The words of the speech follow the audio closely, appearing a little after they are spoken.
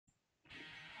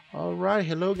Alright,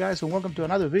 hello guys and welcome to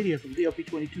another video from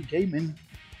DLP22 Gaming.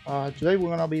 Today we're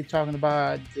going to be talking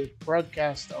about the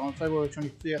broadcast on February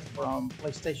 25th from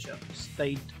PlayStation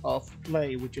State of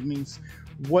Play, which means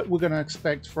what we're going to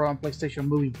expect from PlayStation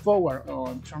moving forward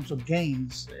in terms of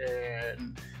games.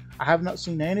 And I have not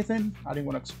seen anything. I didn't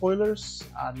want to spoilers.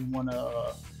 I didn't want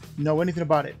to know anything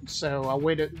about it. So I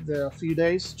waited a few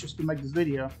days just to make this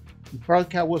video. The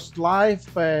broadcast was live,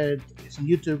 but it's on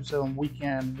YouTube, so we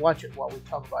can watch it while we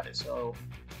talk about it. So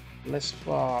let's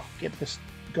get this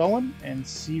going and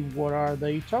see what are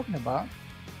they talking about.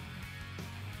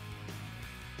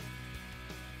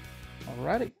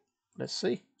 Alrighty, let's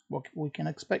see what we can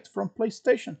expect from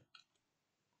PlayStation.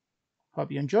 Hope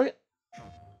you enjoy it.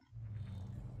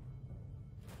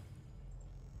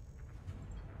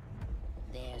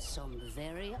 There's some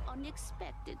very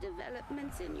unexpected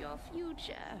developments in your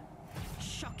future.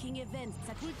 Shocking events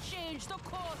that will change the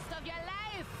course of your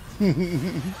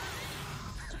life.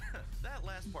 That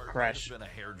last part Crash. has been a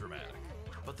hair dramatic.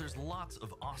 But there's lots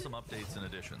of awesome updates and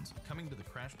additions coming to the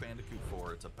Crash Bandicoot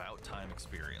 4 It's About Time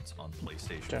experience on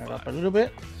PlayStation 5. Turn it up a little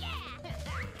bit.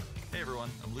 Hey everyone,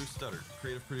 I'm Lou Studdard,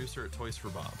 creative producer at Toys for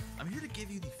Bob. I'm here to give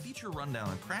you the feature rundown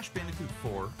on Crash Bandicoot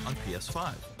 4 on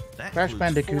PS5. That Crash includes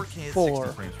Bandicoot 4K at 4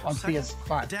 60 frames per on second,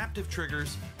 PS5. adaptive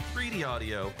triggers, 3D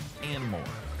audio, and more.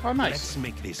 Oh, nice. Let's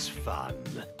make this fun.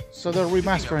 So they're Picking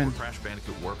up remastering. where Crash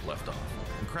Bandicoot Warp left off.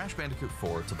 In Crash Bandicoot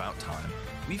 4 It's About Time,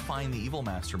 we find the evil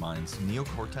masterminds Neo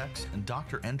Cortex and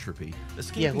Dr. Entropy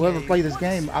escaping Yeah, whoever a played this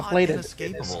game, I played it.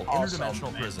 inescapable It's awesome,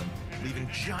 interdimensional man. prison, leaving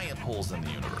giant holes in the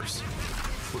universe.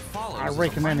 What follows I is a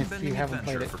recommend it if mind-bending you haven't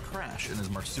played adventure it. for Crash and his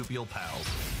marsupial pals.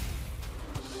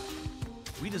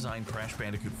 We designed Crash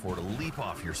Bandicoot 4 to leap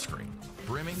off your screen,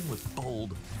 brimming with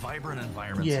bold, vibrant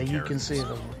environments Yeah, and you can characters.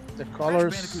 see the Crash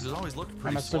colors. Bandicoot has always looked I'm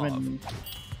pretty assuming suave.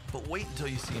 But wait until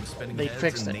you see him spinning they heads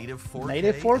fixed in it. native 4K,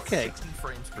 Native 4K. at 60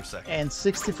 frames per second. and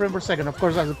 60 frames per second. Of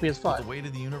course, that's a With the PS5. weight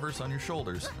of the universe on your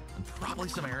shoulders, and probably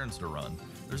some errands to run,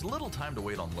 there's little time to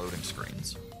wait on loading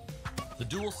screens. The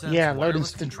DualSense Yeah, loading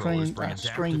wireless controllers bring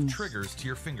adaptive screens. triggers to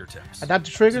your fingertips.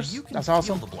 Adaptive triggers? So you can That's feel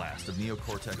awesome. the blast of Neo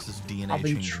Cortex's DNA I've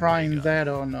been changing trying ray gun, that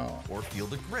on. or feel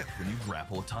the grip when you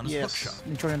grapple a ton of Yes, hookshot.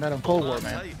 I'm trying that on Cold War, Hold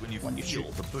on man. tight when you When you feel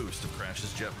shoot, the boost of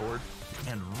Crash's jetboard,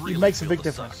 and really makes a feel big the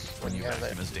difference suck when when you you have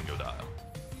vacuum that. his dingo dial.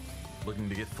 Looking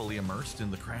to get fully immersed in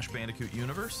the Crash Bandicoot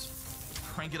universe?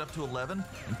 Crank it up to 11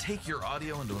 and take your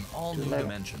audio into an all-new 11.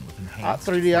 dimension with enhanced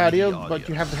 3D audio, but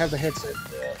you have to have the headset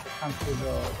that comes with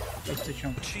the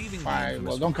PlayStation Achieving the 5. infamous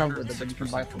Well, don't come with it, but you can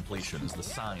buy 106% it. completion is the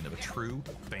sign of a true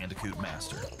Bandicoot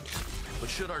master. But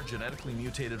should our genetically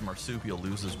mutated marsupial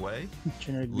lose his way,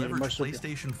 Genetically leverage marsupial.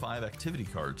 PlayStation 5 activity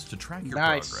cards to track your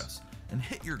Nice. progress and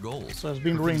hit your goals. So it's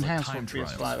been with things like re-enhanced for time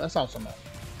PS5. trials, That's awesome, man.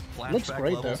 flashback Looks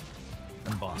great, levels,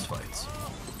 and boss fights.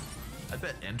 I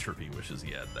bet Entropy wishes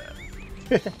he had that.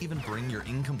 Even bring your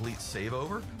incomplete save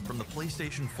over from the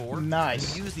PlayStation 4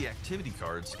 Nice. and use the activity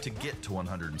cards to get to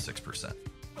 106%.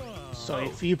 So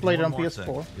if you played it on One more PS4,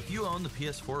 thing. If you own the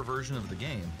PS4 version of the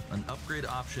game, an upgrade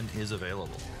option is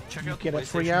available. Check you out get the a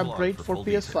free PlayStation blog upgrade for full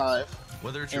PS5. details.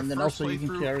 Whether it's your And then first also you can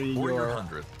playthrough carry or your your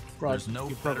 100th, prog- there's no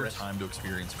your better progress. time to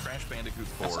experience Crash Bandicoot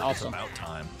 4 That's It's awesome. About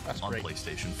Time That's on great.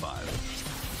 PlayStation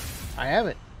 5. I have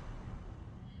it.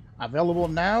 Available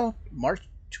now, March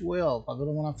 12.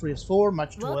 Available on PS4,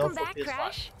 March 12 Welcome for back, PS5.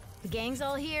 Crash. The gang's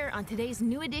all here on today's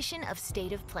new edition of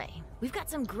State of Play. We've got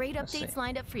some great Let's updates see.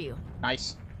 lined up for you.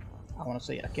 Nice. I want to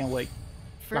see it. I can't wait.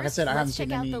 First, Like I said, I haven't let's check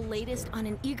seen out any- the latest on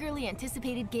an eagerly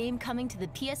anticipated game coming to the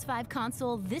PS5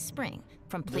 console this spring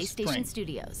from This PlayStation spring.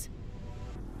 Studios.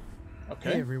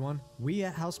 Okay. Hey everyone, we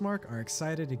at Housemark are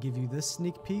excited to give you this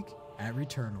sneak peek at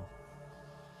Returnal.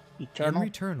 Eternal. In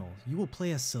Returnal, you will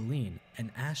play as Celine,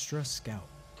 an Astra scout.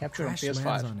 Captured on Crash PS5.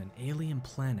 lands on an alien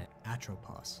planet,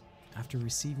 Atropos, after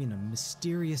receiving a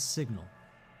mysterious signal,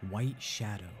 White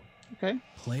Shadow. Okay.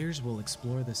 Players will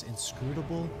explore this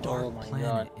inscrutable, dark Oh my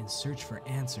planet in search for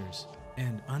answers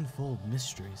and unfold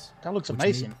mysteries. That looks which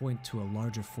amazing. may point to a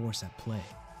larger force at play.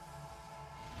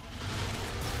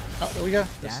 Oh, there we go.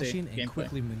 Let's see. Dashing and Gameplay.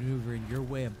 quickly maneuvering your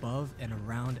way above and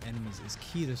around enemies is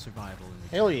key to survival in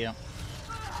the Hell yeah.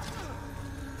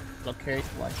 Locate,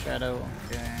 White Shadow,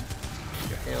 okay.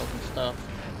 Your health and stuff.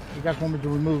 You guys want me to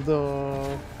remove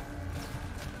the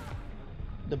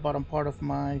bottom part of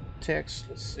my text?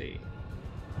 Let's see.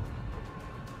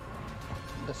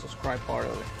 The subscribe part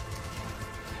of it.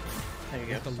 There you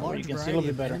go. With the So large you can see a variety little bit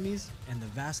of better. enemies and the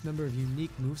vast number of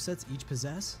unique movesets each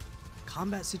possess,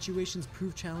 combat situations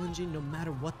prove challenging no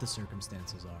matter what the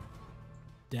circumstances are.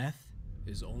 Death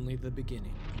is only the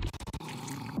beginning.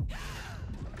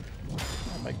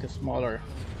 I'll make this smaller.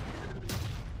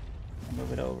 I'll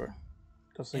move it over.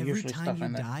 Because there's Every usually time stuff you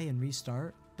in there. die and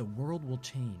restart, the world will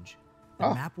change. The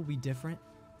Oh. map will be different,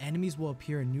 enemies will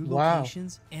appear in new Wow.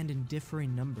 locations and in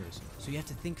differing numbers, so you have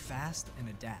to think fast and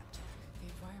adapt.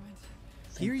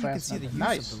 Here you can fast see the and use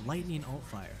nice. of the lightning alt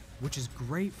fire, which is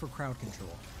great for crowd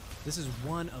control. This is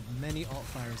one of many alt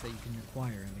fires that you can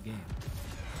acquire in the game.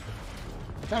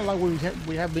 Kind of like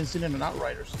we have been seeing in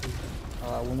Outriders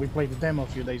when we played the demo a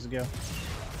few days ago.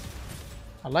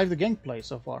 I like the gameplay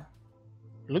so far.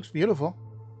 It looks beautiful.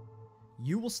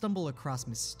 You will stumble across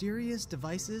mysterious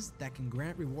devices that can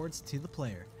grant rewards to the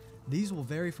player. These will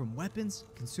vary from weapons,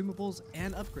 consumables,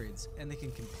 and upgrades, and they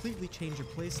can completely change your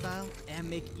playstyle and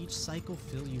make each cycle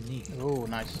feel unique. Oh,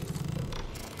 nice.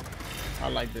 I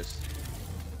like this.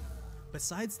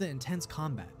 Besides the intense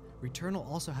combat, Returnal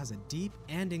also has a deep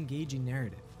and engaging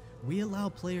narrative. We allow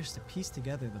players to piece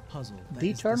together the puzzle that is the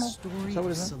Eternal? story Is that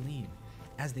what of it is? Celine,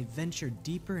 as they venture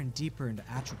deeper and deeper into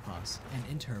Atropos and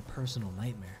into her personal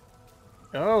nightmare.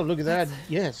 Oh, look at that.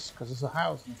 Yes, because it's a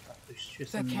house and stuff. It's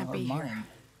just That in can't her be here. mind.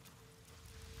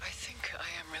 I think I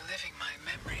am reliving my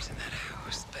memories in that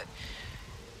house, but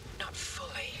not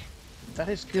fully. That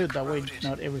is good. That way, Corroded.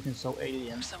 not everything's so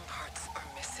alien. Some parts are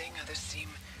missing, others seem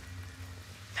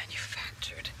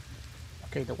manufactured.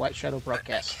 Okay, the White Shadow But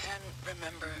broadcast. I can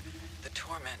remember the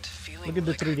torment, feeling Look at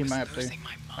the like I 3D was map, too. losing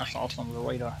my That's mind. awesome. The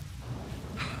radar.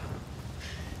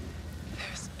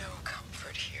 There's no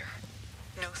comfort here.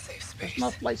 No safe space. There's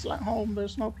no place like home.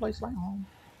 There's no place like home.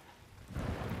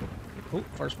 Oh,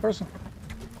 first person.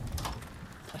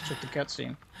 Let's check the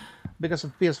cutscene. Because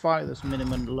of PS5, there's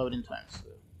minimum loading times.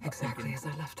 Exactly as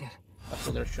I left it. That's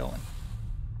what they're showing.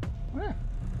 Yeah.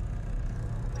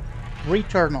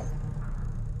 Returnal.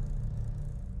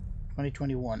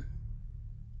 2021.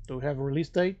 Do we have a release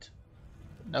date?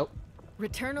 Nope.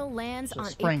 Returnal lands So on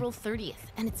spring. April 30th,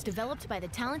 and it's developed by the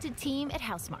talented team at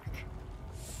Housemark.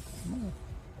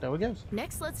 There we go.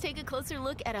 Next, let's take a closer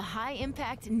look at a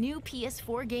high-impact new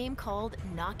PS4 game called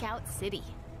Knockout City.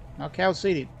 Knockout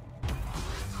City.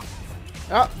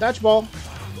 Oh, dodgeball.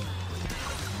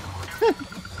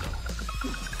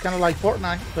 Kind of like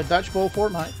Fortnite, but dodgeball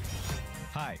Fortnite.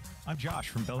 Hi, I'm Josh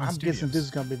from Bellin I'm Studios. guessing this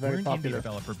is gonna be very We're an popular. indie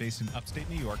developer based in upstate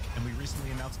New York, and we recently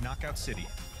announced Knockout City,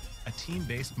 a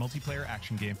team-based multiplayer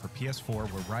action game for PS4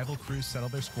 where rival crews settle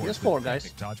their scores PS4, with guys.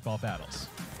 epic dodgeball battles.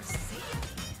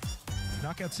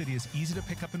 Knockout City is easy to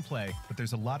pick up and play, but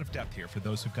there's a lot of depth here for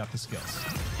those who've got the skills.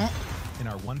 In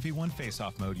our 1v1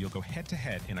 face-off mode, you'll go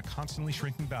head-to-head in a constantly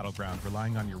shrinking battleground,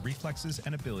 relying on your reflexes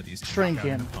and abilities to knock out an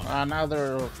Shrinking. opponent.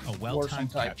 Another A worsen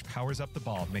well-timed type. catch powers up the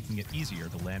ball, making it easier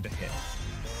to land a hit.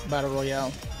 Battle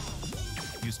Royale.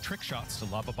 Use trick shots to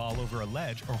lob a ball over a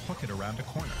ledge or hook it around a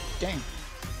corner. Dang.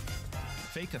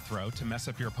 Fake a throw to mess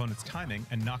up your opponent's timing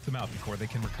and knock them out before they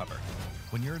can recover.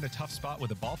 When you're in a tough spot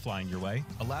with a ball flying your way,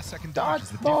 a last-second dodge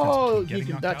is the difference Dodgeball. between You getting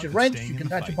can knocked dodge out a and wrench. staying You in can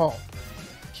the dodge a fight. ball.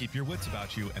 Keep your wits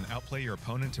about you and outplay your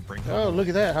opponent to bring Oh, home. look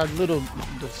at that. How little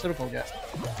the circle got.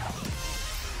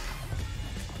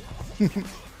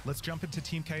 Let's jump into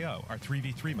Team KO, our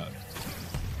 3v3 mode.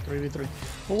 3v3.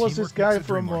 Who was this Teamwork guy makes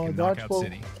the dream from work in Knockout Dodgeball?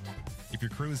 City. If your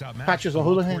crew is outmatched, Patches a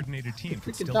O'Houlihan. coordinated team You can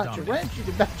can still dodge a dominate. wrench. You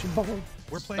can dodge a ball.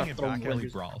 We're playing Stop at throwing Back Alley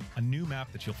wrenches. Brawl, a new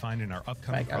map that you'll find in our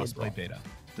upcoming Back Alley crossplay Brawl. beta.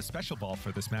 The special ball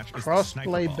for this match is the Crossplay Sniper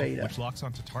Ball, beta. which locks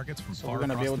onto targets from So far we're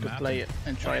gonna be across able the to map play it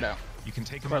and try it out. You can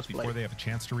take them out Crossplay. before they have a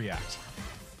chance to react.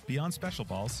 Beyond special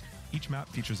balls, each map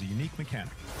features a unique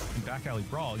mechanic. In Back Alley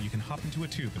Brawl, you can hop into a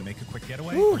tube and make a quick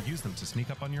getaway, Woo. or use them to sneak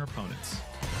up on your opponents.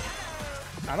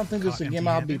 I don't think this is a Caught game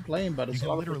I'll be empty-handed, playing, but you it's a can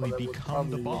lot of people literally that would become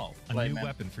the probably ball, a play, new man.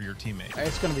 weapon for your teammate.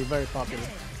 It's going to be very popular.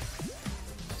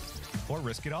 Or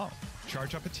risk it all.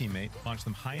 Charge up a teammate, launch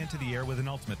them high into the air with an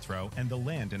ultimate throw, and they'll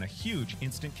land in a huge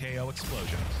instant KO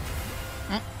explosion.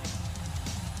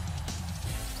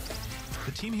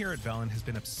 The team here at Velen has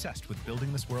been obsessed with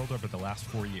building this world over the last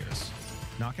 4 years.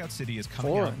 Knockout City is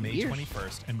coming 4 out May years?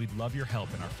 21st, and we'd love your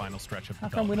help in our final stretch of How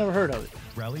come we development. never heard of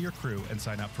it? Rally your crew and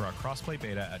sign up for our crossplay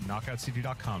beta at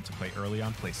knockoutcity.com to play early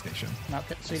on PlayStation.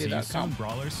 See you soon, KnockOutCity.com.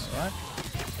 brawlers. Alright.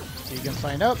 So you can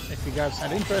sign up if you guys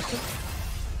are interested.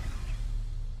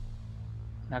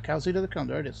 KnockOutCity.com.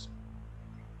 There it is.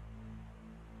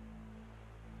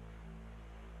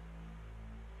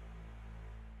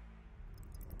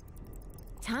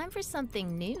 Time for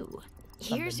something new.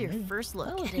 Here's your new. first look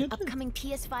Oh, at an good. upcoming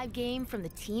PS5 game from the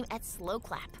team at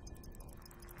Slowclap.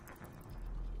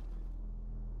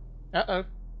 Uh-oh.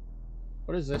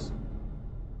 What is this?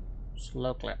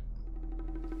 Slow clap.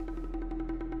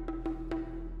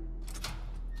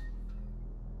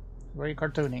 Very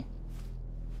cartoony.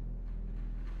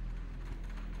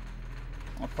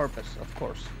 On purpose, of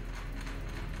course.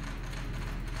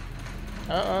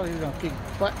 Uh-oh, he's gonna kick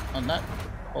butt on that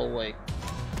whole way.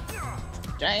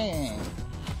 Dang.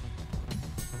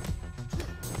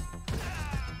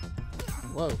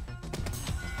 Whoa.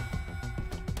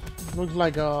 Looks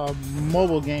like a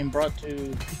mobile game brought to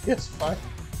PS5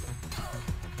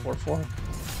 or 4.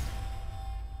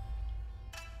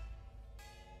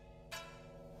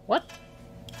 What?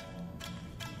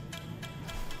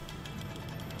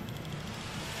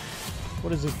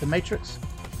 What is this, The Matrix?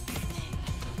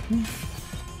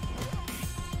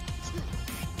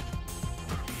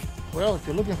 Well, if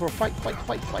you're looking for a fight,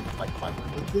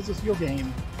 this is your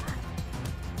game.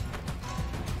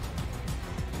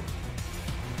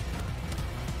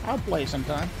 I'll play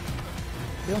sometime.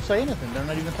 They don't say anything, they're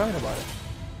not even talking about it.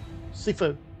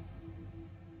 Sifu.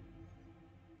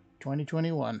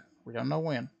 2021. We don't know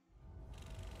when.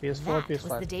 PS4, That PS5.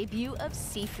 was the debut of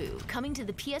Sifu, coming to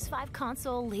the PS5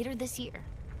 console later this year.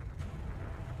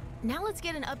 Now let's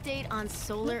get an update on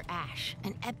Solar Ash,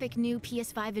 an epic new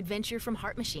PS5 adventure from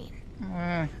Heart Machine.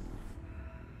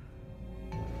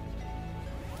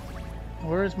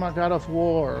 Where is my God of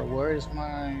War? Where is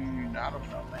my... I don't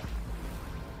know,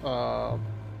 man.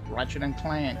 Ratchet and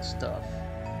Clank stuff.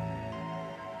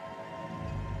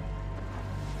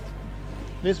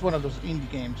 This is one of those indie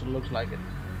games that looks like it.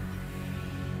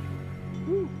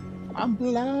 Ooh, I'm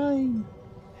blind.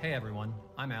 Hey everyone,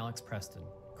 I'm Alex Preston,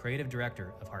 creative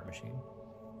director of Heart Machine.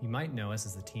 You might know us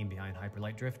as the team behind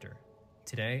Hyperlight Drifter.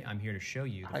 Today, I'm here to show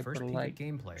you the first peek at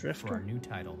gameplay for our new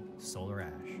title, Solar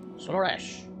Ash. Solar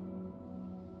Ash.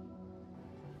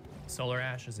 Solar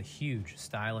Ash is a huge,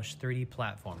 stylish 3D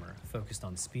platformer focused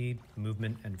on speed,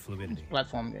 movement, and fluidity.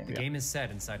 Platform game. The game is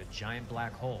set inside a giant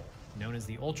black hole known as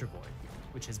the Ultra Void,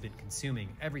 which has been consuming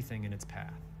everything in its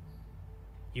path.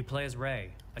 You play as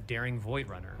Rey, a daring Void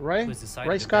Runner who has decided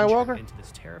Rey to venture Skywalker? into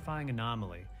this terrifying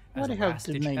anomaly Why as do a you have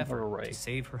last-ditch the name for effort Rey? to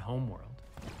save her homeworld.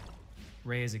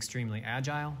 Rey is extremely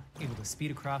agile, able to speed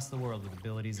across the world with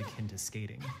abilities akin to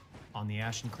skating. On the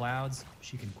Ashen Clouds,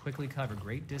 she can quickly cover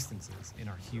great distances in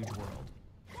our huge world.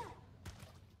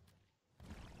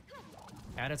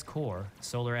 At its core,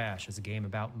 Solar Ash is a game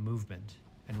about movement,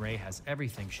 and Rey has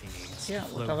everything she needs. Yeah, to we're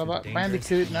float talking through about the dangerous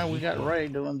Bandicoot. and Now we unique got world. Rey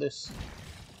doing this.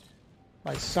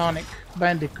 Like Sonic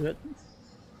Bandicoot.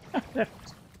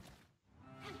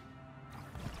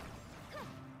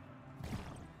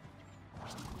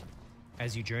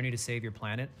 As you journey to save your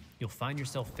planet, you'll find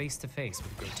yourself face to face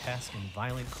with grotesque and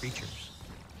violent creatures.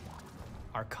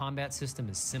 Our combat system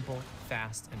is simple,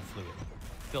 fast, and fluid,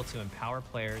 built to empower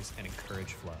players and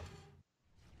encourage flow.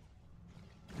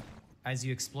 As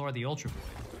you explore the Ultra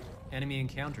Void, enemy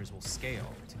encounters will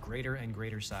scale to greater and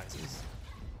greater sizes.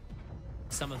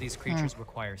 Some of these creatures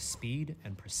require speed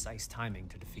and precise timing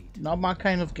to defeat. Not my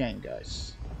kind of game,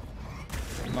 guys.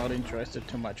 Not interested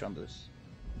too much on this.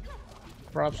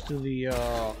 Props to the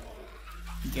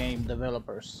game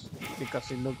developers because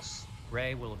it looks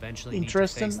Rey will eventually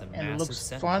interesting need to face the and it massive looks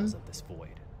sentinels fun. of this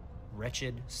void.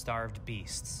 Wretched, starved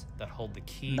beasts that hold the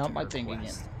key Not to my her thing again.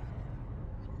 quest.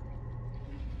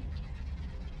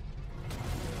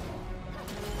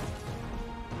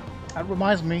 That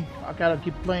reminds me, I gotta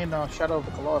keep playing Shadow of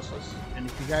the Colossus. And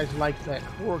if you guys like that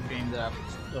horror game that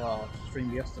I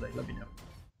streamed yesterday, let me know.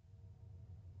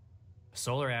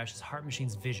 Solar Ash is Heart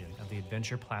Machine's vision of the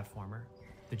adventure platformer.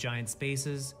 The giant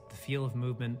spaces, the feel of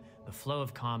movement, the flow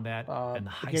of combat, and the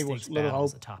high-stakes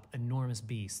battles atop enormous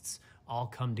beasts all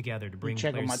come together to bring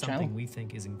check out my players something channel. we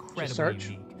think is incredibly search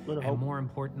unique, Little and Hope. more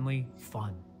importantly,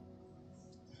 fun.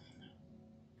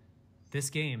 This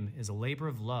game is a labor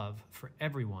of love for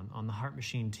everyone on the Heart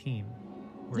Machine team.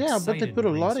 We're Yeah, I bet they excited put to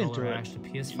a bring lot Solar into it, Ash to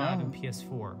PS5 you know? and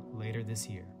PS4 later this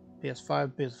year.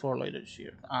 PS5, PS4 later this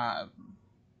year.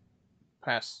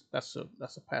 Pass. That's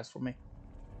a pass for me.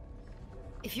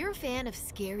 If you're a fan of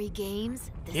scary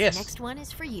games, this Yes. next one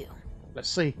is for you. Let's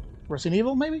see. Resident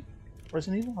Evil, maybe?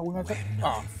 Resident Evil? Are we gonna talk? When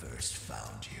I Oh, first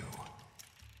found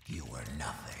you, you were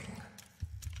nothing.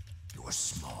 You were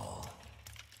small,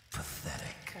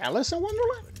 pathetic. Alice in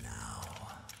Wonderland? But now,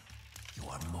 you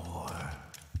are more.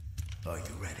 Are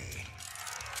you ready?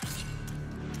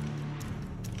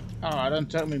 Oh, don't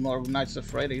tell me more of Nights of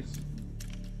Freddy's.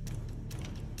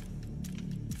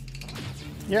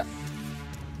 Yep.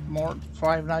 More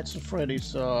Five Nights at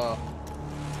Freddy's.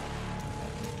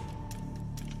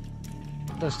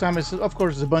 This time it's, of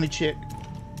course, the bunny chick.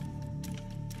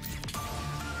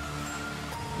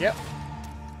 Yep.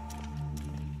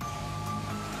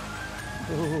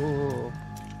 Ooh.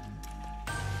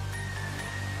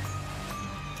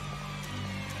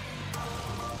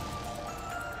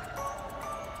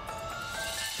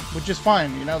 Which is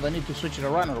fine, you know, they need to switch it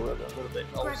around a little bit.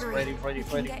 Oh, it's Gregory, Freddy. we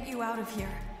can get you out of here.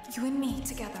 You and me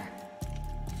together.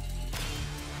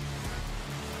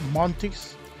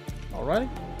 Monty's. Alright.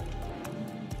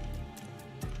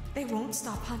 They won't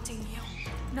stop hunting you.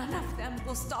 None of them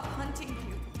will stop hunting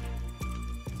you.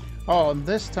 Oh, and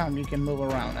this time you can move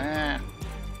around.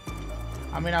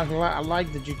 I mean, I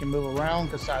like that you can move around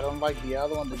because I don't like the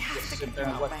other one that you just sit there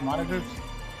and watch monitors.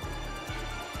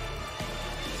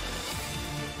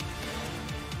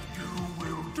 You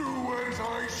will do as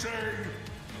I say.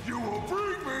 You will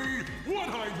bring me what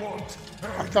I want.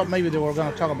 I thought maybe they were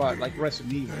gonna talk about like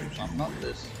Resident Evil or something, not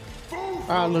this.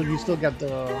 Ah, look, you still got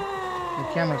the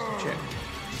cameras to check.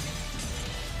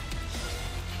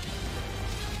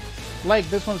 Blake,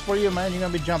 this one's for you, man. You're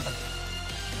gonna be jumping.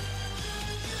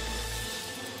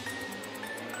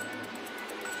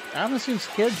 I haven't seen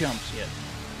scare jumps yet.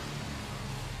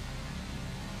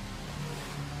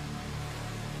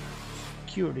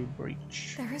 Security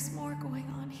breach. There is more going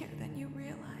on here than you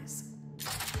realize.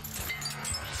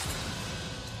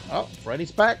 Oh,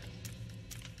 Freddy's back.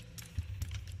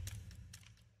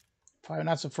 Five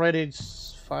Nights at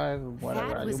Freddy's,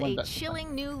 whatever. That was a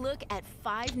chilling new look at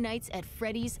Five Nights at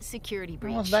Freddy's security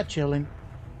breach. What's that chilling?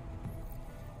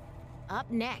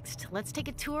 Up next, let's take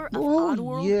a tour of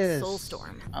Oddworld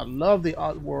Soulstorm. I love the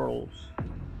Oddworlds.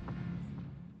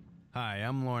 Hi,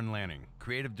 I'm Lorne Lanning,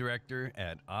 Creative Director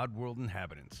at Oddworld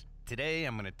Inhabitants. Today,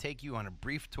 I'm going to take you on a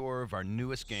brief tour of our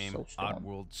newest game,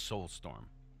 Oddworld Soulstorm.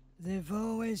 They've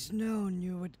always known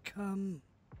you would come.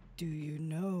 Do you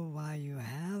know why you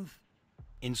have?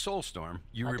 In Soulstorm,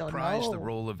 you reprise the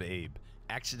role of Abe,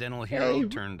 accidental hero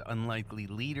turned unlikely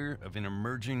leader of an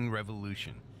emerging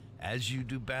revolution, as you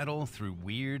do battle through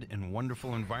weird and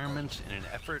wonderful environments in an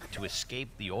effort to escape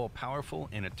the all-powerful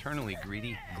and eternally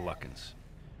greedy Gluckins.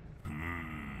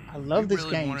 I love these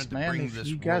really games, man. If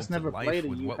you guys never played it,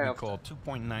 with you what have we call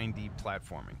 2.9D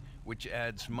platforming, which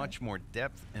adds much more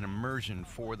depth and immersion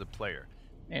for the player.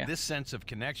 Yeah. This sense of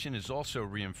connection is also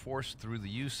reinforced through the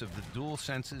use of the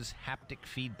DualSense's haptic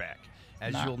feedback,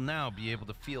 as you'll now be able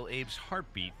to feel Abe's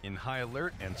heartbeat in high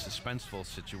alert and suspenseful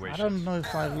situations. I don't know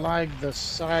if I like the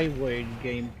sideways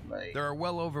gameplay. There are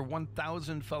well over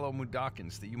 1,000 fellow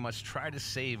Mudokons that you must try to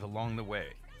save along the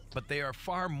way, but they are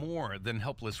far more than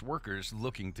helpless workers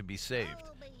looking to be saved.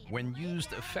 When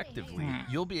used effectively,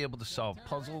 you'll be able to solve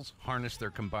puzzles, harness their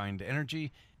combined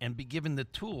energy, and be given the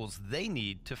tools they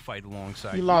need to fight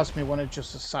alongside You lost me when it's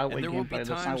just a sideways gameplay. And there will be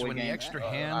gameplay. times when the extra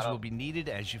hands will be needed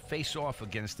as you face off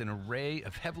against an array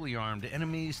of heavily armed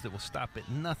enemies that will stop at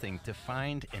nothing to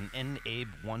find and end Abe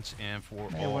once and for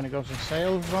all. When it goes to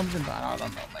sales or something, I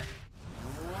don't know, man.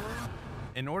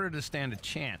 In order to stand a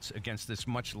chance against this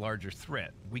much larger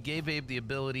threat, we gave Abe the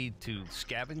ability to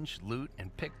scavenge, loot,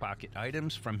 and pickpocket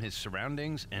items from his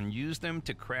surroundings and use them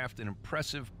to craft an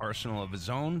impressive arsenal of his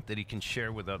own that he can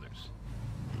share with others.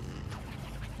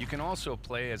 You can also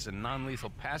play as a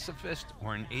non-lethal pacifist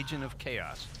or an agent of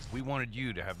chaos. We wanted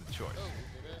you to have the choice.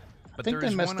 But there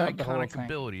is one iconic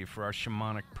ability for our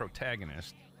shamanic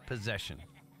protagonist, Possession.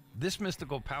 This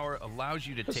mystical power allows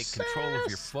you to take control of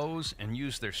your foes and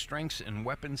use their strengths and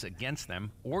weapons against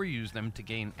them, or use them to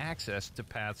gain access to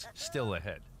paths still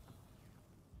ahead.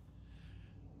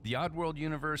 The Oddworld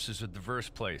universe is a diverse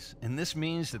place, and this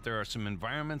means that there are some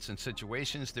environments and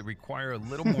situations that require a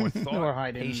little more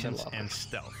thought, patience, and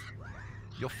stealth.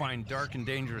 You'll find dark and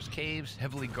dangerous caves,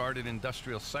 heavily guarded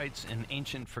industrial sites, and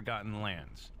ancient forgotten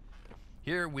lands.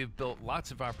 Here, we've built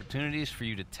lots of opportunities for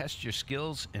you to test your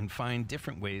skills and find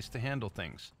different ways to handle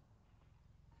things.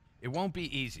 It won't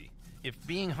be easy. If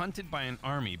being hunted by an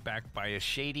army backed by a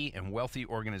shady and wealthy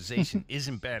organization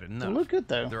isn't bad enough, look good,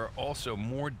 though. There are also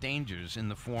more dangers in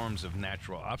the forms of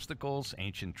natural obstacles,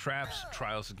 ancient traps,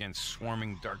 trials against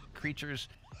swarming dark creatures,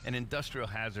 and industrial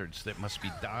hazards that must be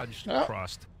dodged,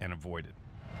 crossed, and avoided.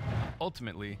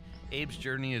 Ultimately, Abe's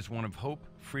journey is one of hope,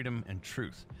 freedom, and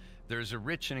truth. There's a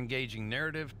rich and engaging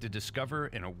narrative to discover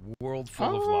in a world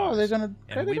full of laws,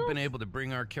 and we've been able to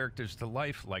bring our characters to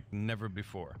life like never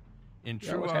before. In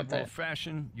true Oddworld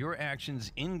fashion, your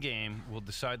actions in-game will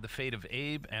decide the fate of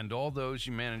Abe and all those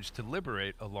you manage to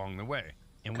liberate along the way.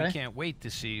 And we can't wait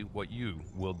to see what you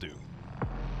will do.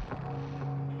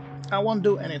 I won't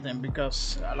do anything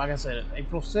because, like I said,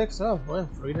 April 6th, oh, well,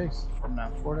 3 days from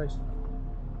now, 4 days.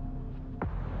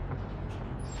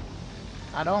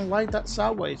 I don't like that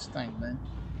sideways thing, man.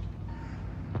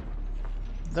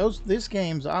 These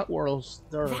games, Oddworlds,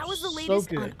 they're so good. That was the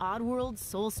latest on Oddworld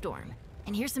Soulstorm.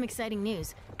 And here's some exciting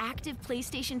news. Active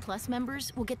PlayStation Plus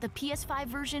members will get the PS5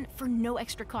 version for no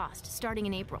extra cost starting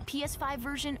in April. PS5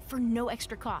 version for no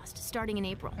extra cost starting in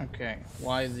April. Okay,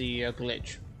 why the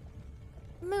glitch?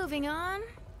 Moving on.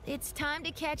 It's time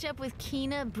to catch up with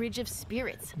Kena Bridge of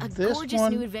Spirits, a This gorgeous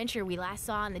one- new adventure we last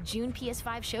saw in the June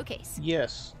PS5 showcase.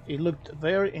 Yes, it looked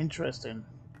very interesting.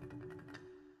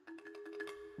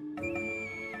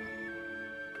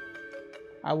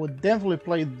 I would definitely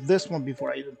play this one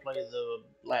before I even play the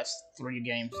last 3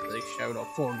 games they showed, or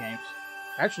 4 games.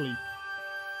 Actually,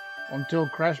 until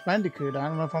Crash Bandicoot, I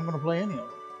don't know if I'm going to play any of them.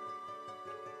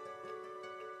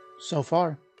 So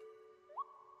far.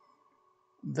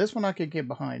 This one I could get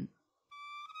behind.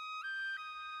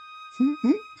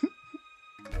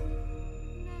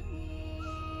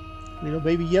 Little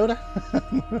baby Yoda.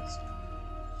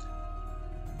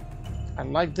 I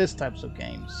like this types of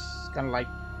games. Kind of like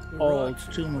old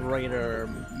Tomb Raider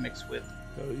mixed with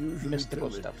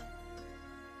mystical stuff.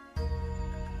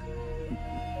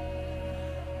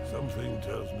 Something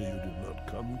tells me you did not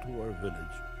come to our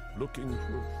village looking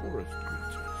for forest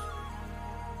creatures.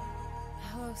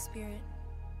 Hello, Spirit.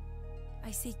 I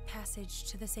seek passage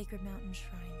to the Sacred Mountain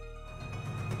Shrine.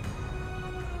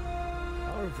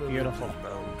 Our village Beautiful. is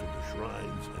bound to the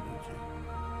shrine's energy.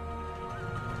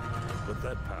 But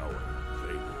that power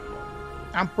faded long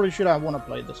ago. I'm pretty sure I want to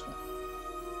play this one.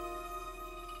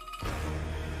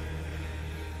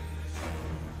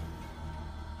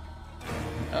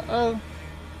 Uh-oh.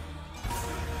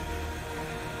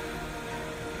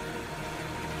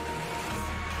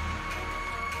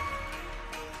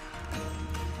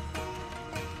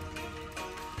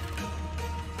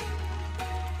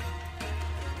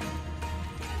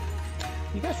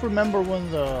 You guys remember when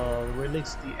they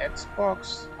released the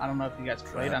Xbox? I don't know if you guys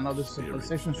played. I know this is a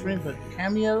PlayStation stream, but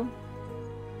Cameo.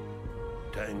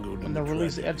 When they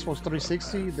released the Xbox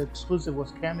 360, the exclusive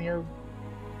was Cameo.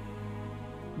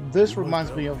 This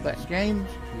reminds me of that game,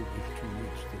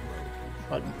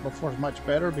 but before it's much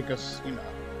better because, you know,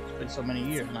 it's been so many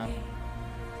years now.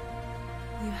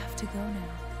 You have to go now.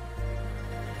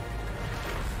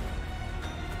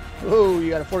 Oh, you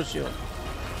got a force shield.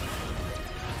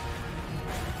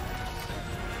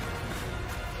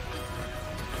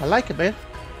 I like it, man.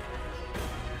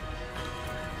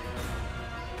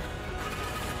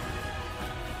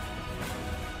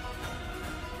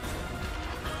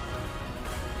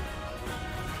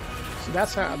 See,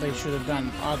 that's how they should have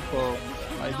done Oddworld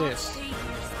like this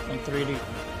on 3D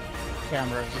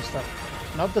cameras and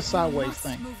stuff, not the sideways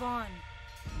thing. Move on.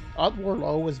 Oddworld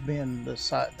always been the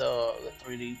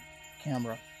 3D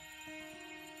camera.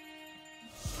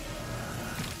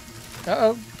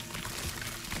 Uh-oh.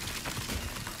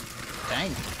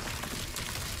 Dang.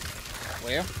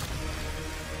 Well.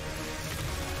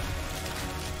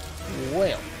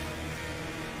 Well.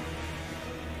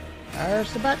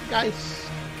 There's the bad guys.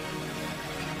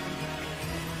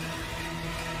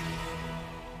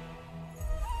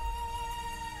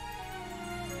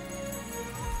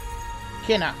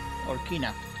 Kena, or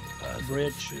Kena,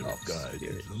 Bridge of Guide Spirits.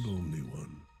 is the lonely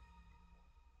one.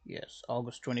 Yes,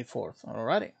 August 24th.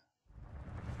 Alrighty.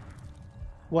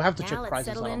 We'll have to Now check let's prices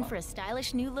settle out. in for a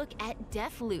stylish new look at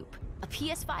Deathloop, a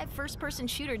PS5 first-person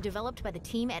shooter developed by the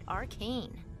team at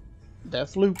Arcane.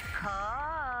 Deathloop.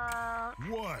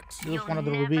 What? This was one of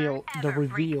the reveals for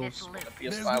the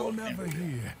There's PS5. no of never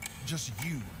Nintendo. here. Just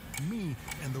you, me,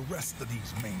 and the rest of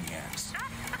these maniacs.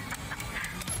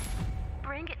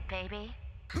 Bring it, baby.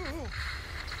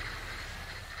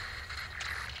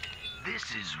 This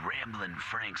is Ramblin'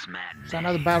 Frank's Madness. It's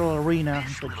another battle arena,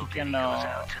 This but little you can ditty goes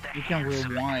out to the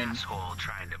handsome rewind asshole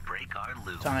trying to break our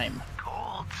loop. time.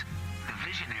 Colt, the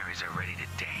visionaries are ready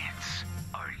to dance.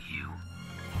 Are you?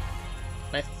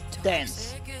 Let's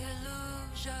dance.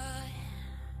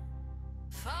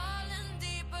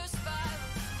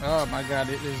 Oh my god,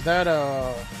 is that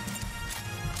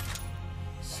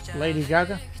Lady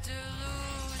Gaga?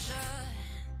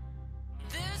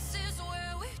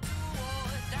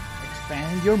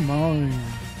 Expand your mind.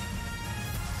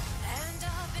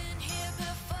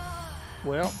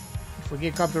 Well, if we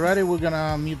get copyrighted, we're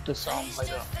gonna mute the song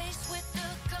later.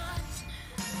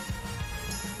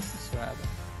 Let's grab it.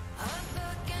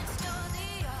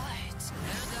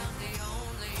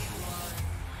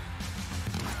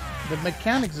 The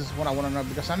mechanics is what I want to know,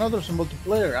 because I know there's a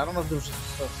multiplayer. I don't know if there's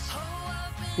a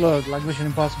plug like Mission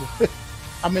Impossible.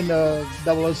 I mean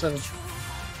 007.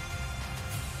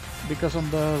 Because on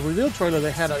the reveal trailer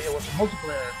they had it was a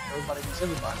multiplayer. Everybody against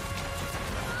everybody.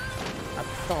 I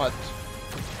thought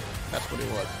that's what it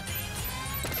was.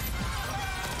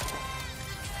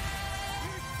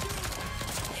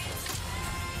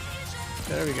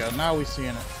 There we go. Now we're seeing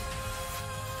it.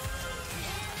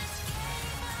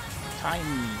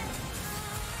 Time.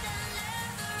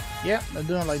 Yeah, they're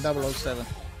doing like 007.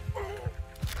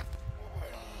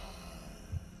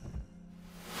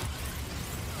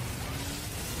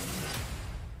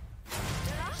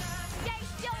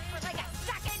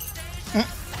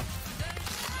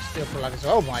 careful like this.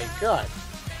 Oh my god.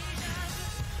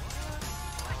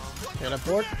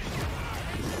 Teleport.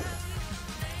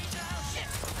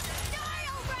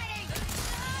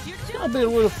 It's gonna be a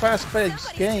little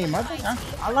fast-paced game. I think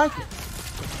I like it.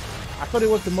 I thought it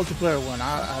was the multiplayer one.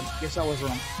 I guess I was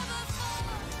wrong.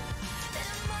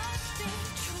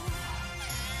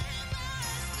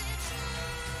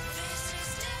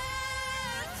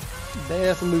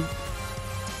 Deathloop.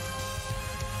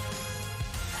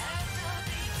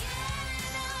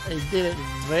 They did it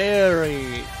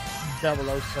very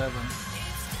 007.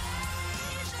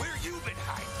 Where you been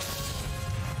hiding?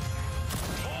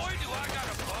 Boy, do I got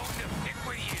a bone to pick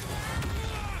with you.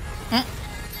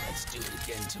 Let's do it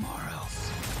again tomorrow.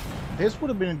 This would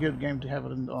have been a good game to have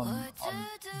it on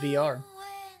VR.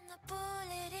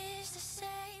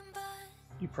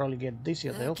 You probably get this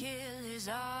at help.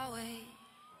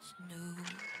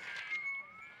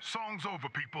 Song's over,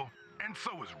 people. And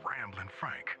so is Ramblin'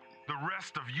 Frank. The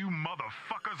rest of you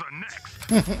motherfuckers are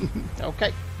next.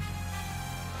 Okay.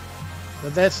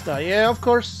 Bethesda, yeah, of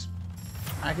course.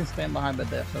 I can stand behind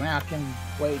Bethesda. I mean, I can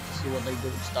wait to see what they do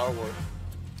with Star Wars.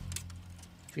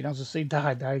 If he doesn't see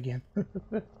die again.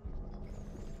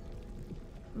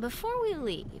 Before we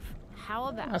leave, how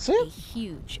about That's a it?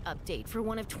 huge update for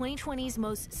one of 2020's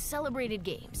most celebrated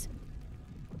games?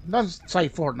 Don't say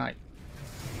Fortnite.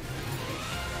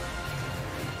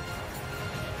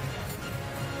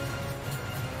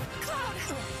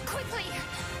 Quickly!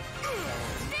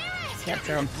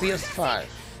 Capture on PS5.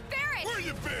 Barret! Where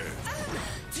you been?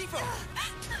 Tifa!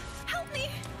 Help me!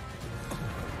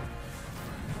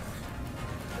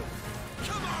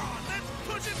 Come on, let's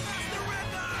push it past the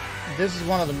red line. This is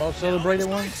one of the most celebrated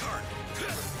ones.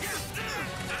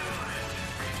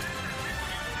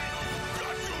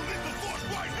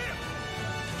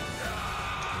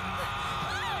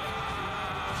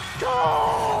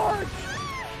 Charge!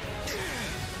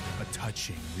 A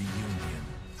touching reunion.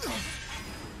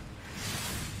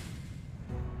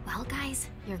 Well, guys,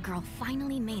 your girl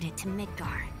finally made it to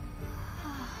Midgar.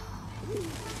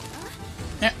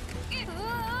 Yeah.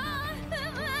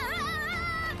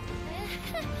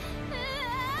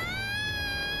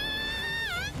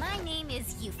 My name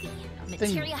is Yuffie, think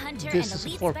materia hunter and this is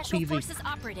elite for special PV. forces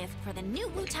operative for the new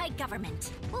Wutai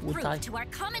government. We'll Wutai. prove to our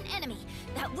common enemy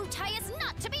that Wutai is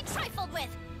not to be trifled with.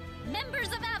 Members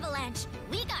of Avalanche,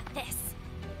 we got this.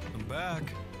 I'm back.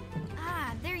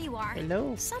 Ah, there you are.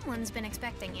 Hello. Someone's been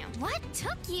expecting you. What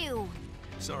took you?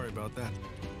 Sorry about that.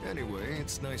 Anyway,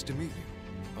 it's nice to meet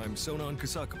you. I'm Sonan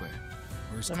Kusakabe.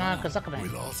 Where's Sonan Kana? Kusakabe. We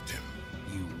lost him.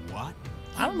 You what?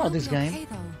 I don't know this game. Okay,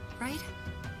 though, right?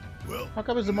 Well, How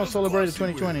come it's the most celebrated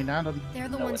 2020? Now I don't They're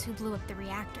the know ones it. who blew up the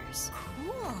reactors.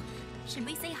 Cool. Should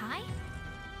we say hi?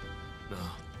 no,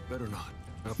 better not.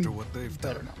 After what they've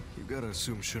Better done, not. you gotta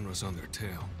assume Shinra's on their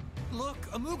tail. Look,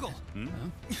 a Moogle.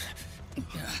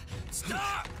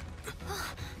 Stop!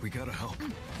 We gotta help.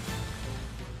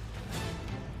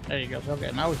 There you go.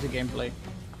 Okay, now it's the gameplay.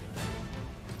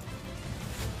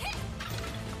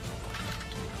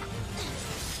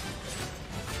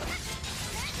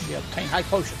 You obtain high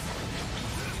potion.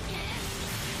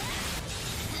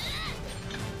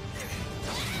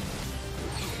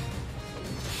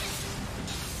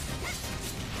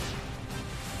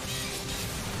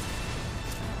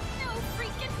 No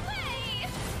freaking way!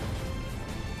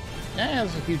 Yeah,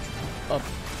 it's a huge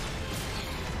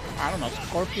I don't know,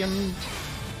 scorpion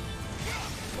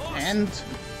and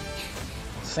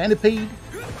centipede.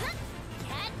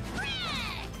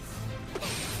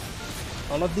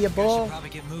 All of the You should above. probably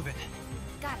get moving.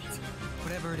 Got it.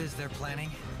 Whatever it is they're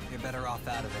planning, you're better off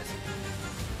out of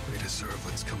it. They deserve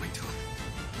what's coming to them.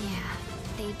 Yeah,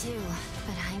 they do.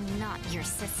 But I'm not your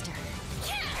sister.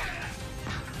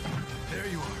 There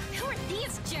you are. Who are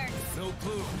these jerks? No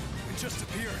clue. It just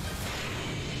appeared.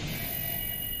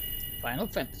 Final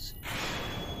Fantasy.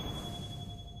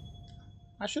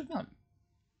 I should have known.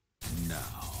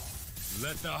 Now,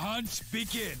 let the hunt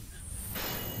begin.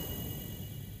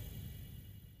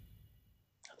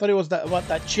 I thought it was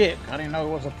that chick. I didn't know it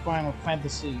was a Final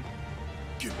Fantasy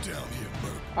Get down here,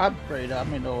 Merc. upgrade. I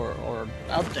mean, or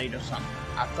update or something.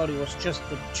 I thought it was just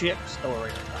the chick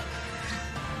story.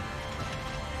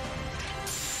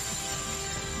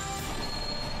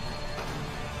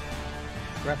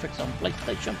 Graphics on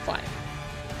PlayStation 5.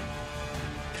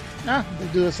 Nah, they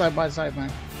do it side by side,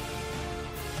 man.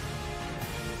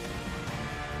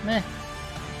 Meh.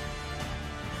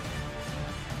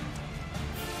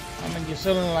 I mean, you're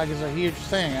selling it like it's a huge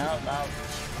thing.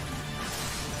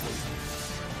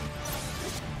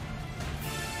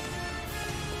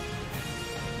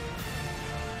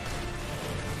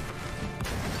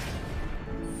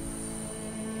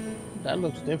 That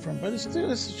looks different, but it's still,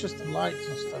 this is just the lights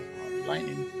and stuff,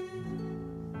 lightning.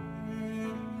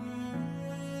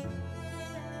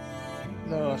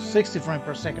 The 60 frames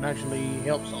per second actually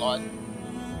helps a lot.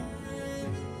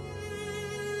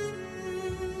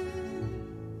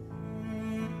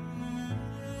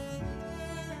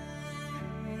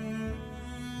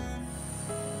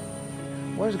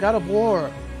 Where's God of War?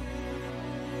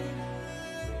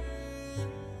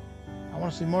 I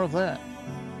want to see more of that.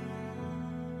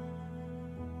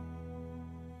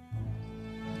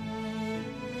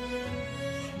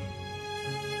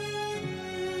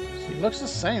 See, it looks the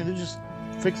same. They just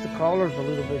fix the colors a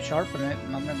little bit, sharpen it,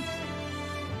 and I mean,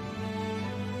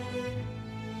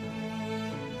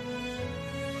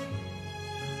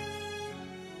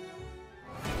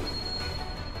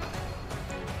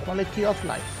 quality of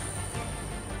life.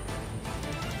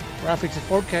 Graphics at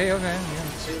 4K, okay, yeah,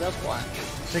 see, that's why.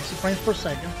 60 frames per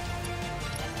second.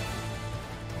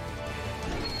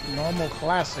 Normal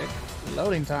classic.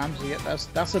 Loading times, yeah,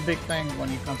 that's a big thing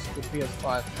when it comes to the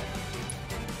PS5.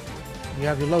 You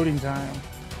have your loading time.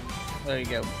 There you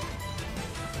go.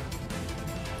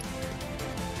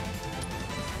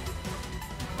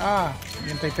 Ah, you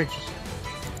can take pictures.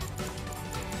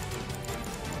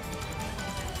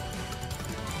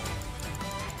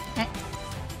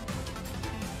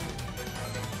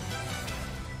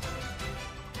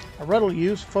 I rarely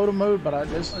use photo mode, but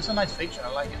it's a nice feature. I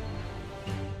like it.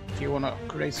 If you want to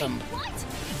create some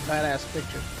badass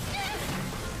picture.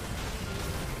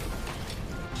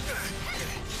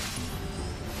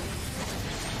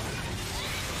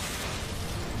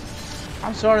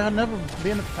 I'm sorry, I've never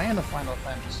been a fan of Final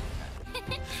Fantasy.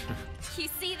 You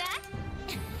see that?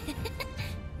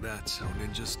 That's how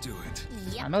ninjas do it.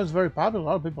 Yep. I know it's very popular. A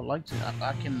lot of people like it.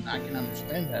 I can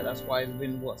understand that. That's why it's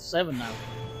been what, 7 now.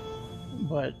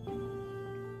 But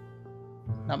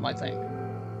not my thing.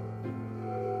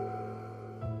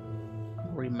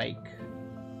 Remake.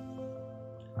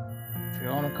 If you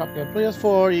own a copy of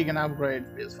PS4, you can upgrade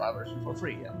PS5 version for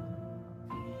free. Yeah.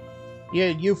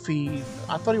 Yeah, Yuffie.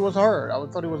 I thought it was her. I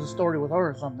thought it was a story with her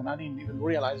or something. I didn't even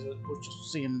realize it was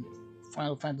just seeing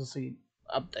Final Fantasy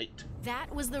update. That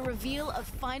was the reveal of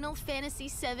Final Fantasy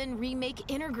VII Remake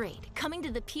Intergrade, coming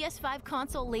to the PS5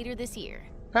 console later this year.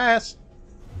 Pass.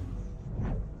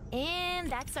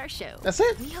 And that's our show. That's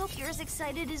it. We hope you're as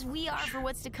excited as we are for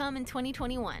what's to come in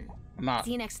 2021. I'm not.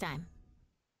 See you next time.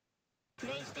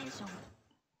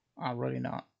 I'm really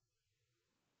not.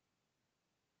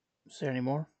 Is there any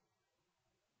more?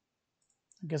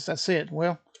 I guess that's it.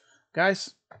 Well,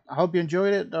 guys, I hope you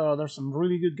enjoyed it. There's some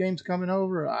really good games coming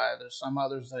over. There's some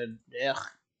others that,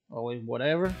 always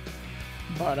whatever.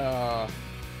 But I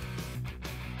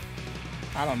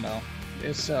don't know.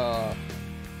 It's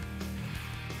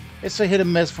a hit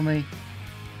and miss for me.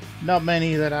 Not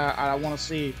many that I want to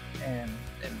see, and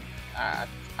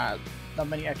not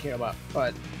many I care about.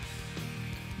 But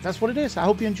that's what it is. I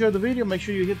hope you enjoyed the video. Make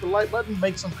sure you hit the like button.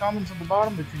 Make some comments at the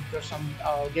bottom if there's some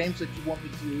games that you want me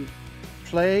to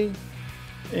play,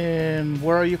 and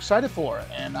what are you excited for.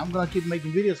 And I'm gonna keep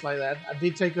making videos like that. I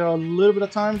did take a little bit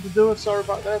of time to do it. Sorry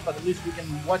about that, but at least we can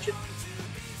watch it.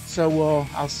 So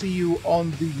I'll see you on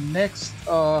the next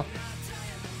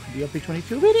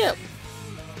DLP22 video.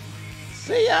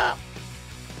 See ya.